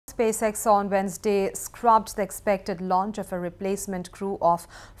SpaceX on Wednesday scrubbed the expected launch of a replacement crew of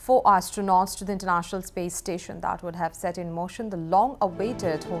 4 astronauts to the International Space Station that would have set in motion the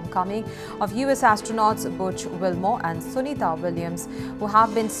long-awaited homecoming of US astronauts Butch, Wilmore and Sunita Williams, who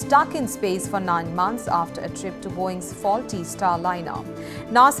have been stuck in space for 9 months after a trip to Boeing's faulty Starliner.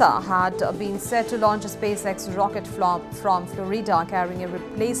 NASA had been set to launch a SpaceX rocket from Florida carrying a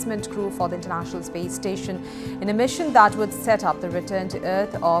replacement crew for the International Space Station in a mission that would set up the return to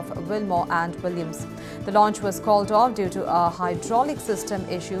Earth of Wilmore and Williams. The launch was called off due to a hydraulic system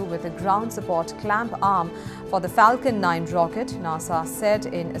issue with a ground support clamp arm for the Falcon 9 rocket, NASA said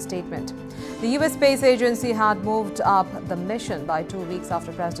in a statement. The US Space Agency had moved up the mission by 2 weeks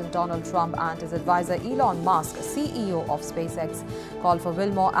after President Donald Trump and his advisor Elon Musk, CEO of SpaceX, called for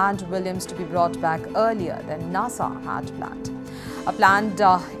Wilmore and Williams to be brought back earlier than NASA had planned. A planned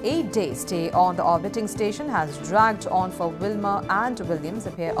 8-day stay on the orbiting station has dragged on for Wilmore and Williams,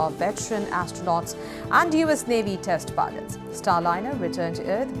 a pair of veteran astronauts and US Navy test pilots. Starliner returned to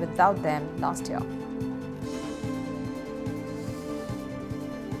Earth without them last year.